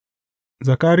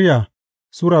Zakariya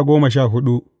Sura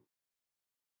 14.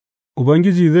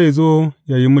 Ubangiji zai zo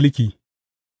yă yi mulki.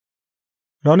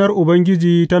 Ranar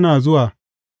Ubangiji tana zuwa,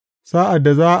 sa'ad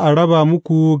da za a raba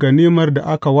muku ganimar da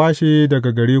aka washe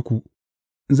daga gare ku.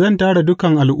 Zan tara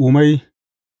dukan al'ummai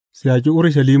su yaƙi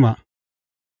Urushalima,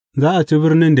 za a ci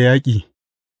birnin da yaƙi,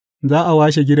 za a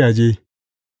washe gidaje,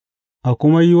 a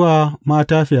kuma yi wa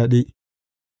mata fyaɗe.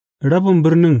 Rabin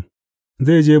birnin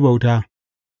zai je bauta,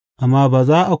 amma ba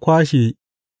za a kwashe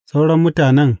sauran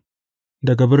mutanen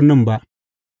daga birnin ba.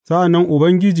 Sa'an nan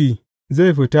Ubangiji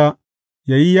zai fita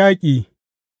yă yi yaƙi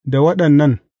da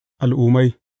waɗannan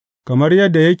al'ummai, kamar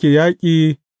yadda yake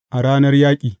yaƙi a ranar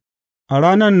yaƙi. A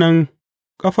ranan nan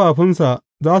ƙafafunsa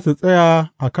za su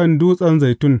tsaya a kan Dutsen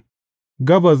Zaitun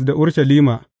gabas da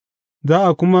Urushalima, za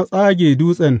a kuma tsage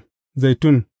Dutsen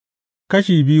Zaitun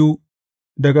kashi biyu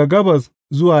daga gabas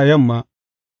zuwa yamma,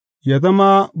 yă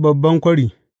zama babban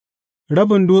kwari.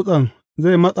 Rabin dutsen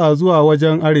zai matsa zuwa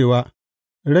wajen arewa,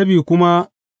 rabi kuma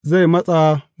zai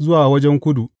matsa zuwa wajen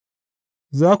kudu.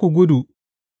 Za ku gudu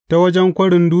ta wajen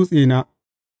kwarin dutsena,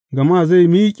 gama zai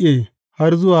miƙe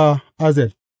har zuwa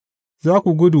Azel. Za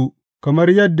ku gudu kamar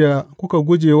yadda kuka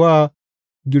guje wa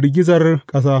girgizar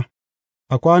ƙasa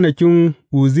a kwanakin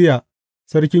Uzziya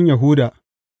sarkin Yahuda.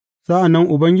 Sa'an nan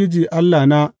Ubangiji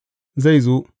Allahna zai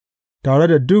zo, tare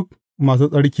da duk masu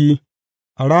tsarki,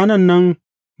 a ranan nan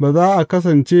ba za a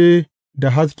kasance da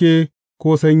haske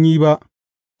ko sanyi ba,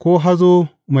 ko hazo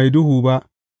mai duhu ba,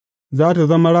 za tă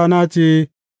zama rana ce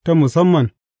ta musamman,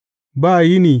 ba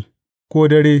yini ko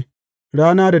dare,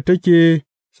 rana da take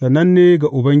sananne ga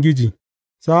Ubangiji.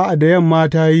 Sa'ad da yamma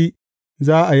ta yi,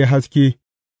 za a yi haske,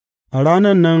 a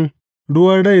ranan nan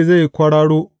ruwan rai zai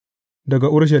kwararo daga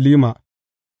Urushalima,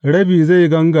 rabi zai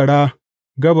gangara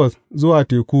gabas zuwa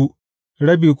teku,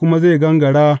 rabi kuma zai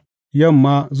gangara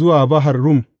yamma zuwa Bahar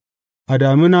Rum a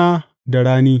damina da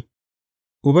rani.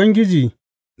 Ubangiji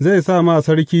zai sa ma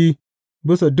sarki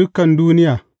bisa dukan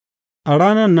duniya, a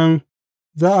ranan nan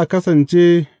za a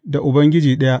kasance da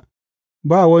Ubangiji ɗaya,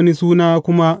 ba wani suna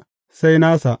kuma sai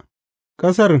nasa.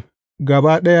 Ƙasar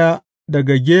gaba ɗaya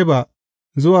daga Geba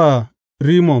zuwa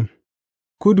Rimmon,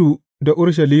 kudu da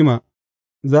Urushalima,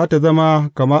 za tă zama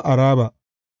kamar Araba,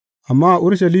 amma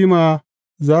Urushalima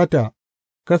za tă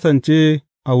kasance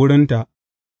a wurinta,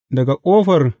 daga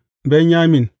ƙofar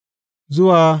Benyamin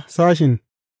zuwa sashin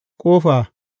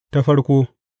ƙofa ta farko,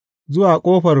 zuwa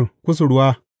ƙofar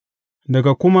kusurwa,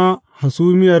 daga kuma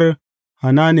hasumiyar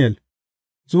Hananel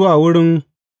zuwa wurin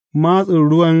matsin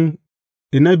ruwan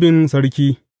inabin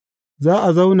sarki. Za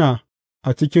a zauna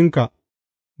a cikinka,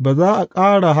 ba za a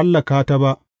ƙara hallaka ta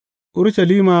ba,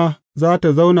 Urushalima za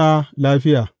tă zauna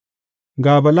lafiya.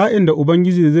 Ga bala'in da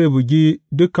Ubangiji zai bugi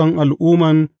dukan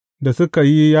al'umman da suka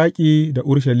yi yaƙi da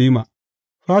Urushalima,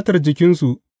 fatar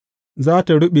jikinsu za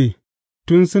tă ruɓe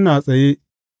tun suna tsaye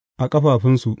a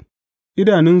ƙafafunsu,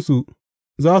 idanunsu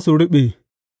za su ruɓe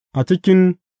a cikin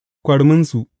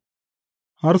kwarminsu,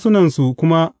 harsunansu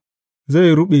kuma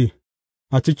zai ruɓe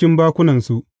a cikin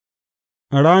bakunansu.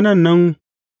 A ranan nan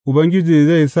Ubangiji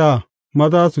zai sa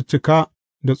maza su cika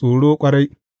da tsoro ƙwarai,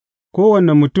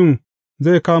 kowane mutum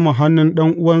zai kama hannun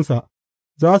ɗan'uwansa,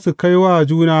 za su kai wa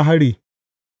juna hari,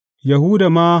 Yahuda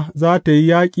ma za tă yi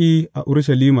yaƙi a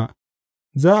Urushalima.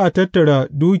 Za a tattara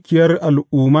dukiyar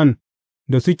al'umman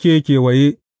da suke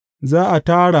kewaye, za a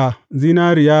tara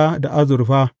zinariya da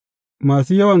azurfa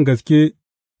masu yawan gaske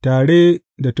tare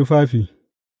da tufafi.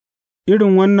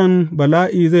 Irin wannan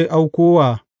bala'i zai auko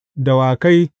wa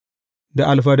dawakai da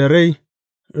alfadarai,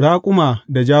 raƙuma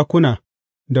da jakuna,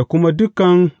 da kuma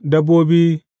dukan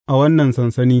dabbobi a wannan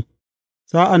sansani.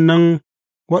 Sa'an nan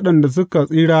waɗanda suka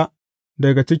tsira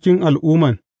daga cikin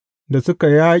al'umman da suka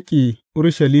yaƙi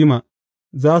Urushalima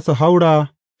za su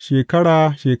haura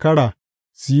shekara shekara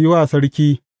su yi wa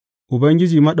Sarki,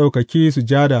 Ubangiji Maɗaukaki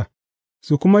sujada,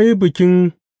 su kuma yi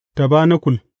Bikin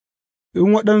Tabanakul.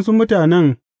 In waɗansu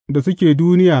mutanen da suke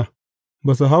duniya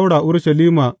ba su haura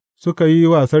Urushalima suka yi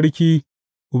wa Sarki,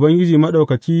 Ubangiji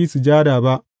Maɗaukaki sujada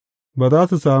ba, ba za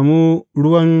su samu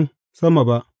ruwan sama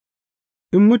ba.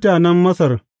 In mutanen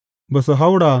Masar ba su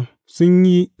haura sun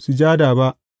yi sujada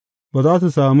ba, ba za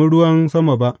su sami ruwan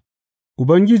sama ba.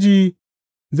 Ubangiji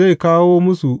zai kawo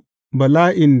musu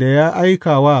bala'in da ya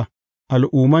aika wa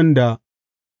al'umman da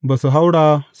ba su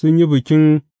haura sun yi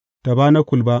Bikin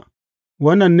Tabanakul ba,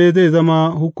 wannan ne zai zama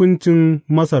hukuncin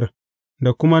Masar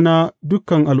da kuma na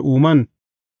dukan al'umman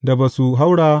da ba su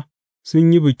haura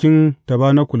sun yi Bikin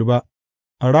Tabanakul ba.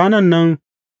 A ranan nan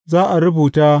za a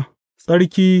rubuta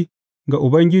tsarki ga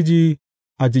Ubangiji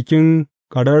a jikin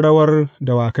ƙararrawar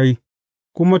dawakai,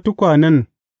 kuma tukwanen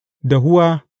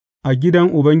dahuwa a gidan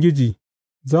Ubangiji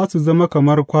za su zama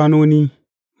kamar kwanoni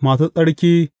masu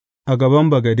tsarki a gaban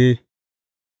bagade,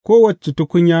 kowace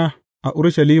tukunya a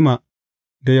Urushalima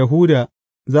da Yahuda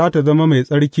za tă zama mai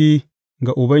tsarki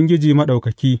ga Ubangiji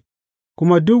Maɗaukaki,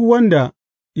 kuma duk wanda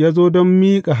ya zo don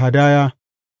miƙa hadaya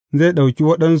zai ɗauki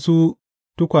waɗansu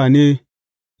tukwane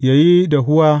yă yi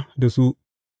dahuwa da su,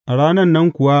 a ranan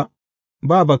nan kuwa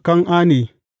ba Bakan'ane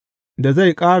da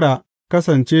zai ƙara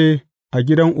kasance a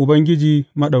gidan Ubangiji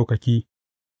Maɗaukaki.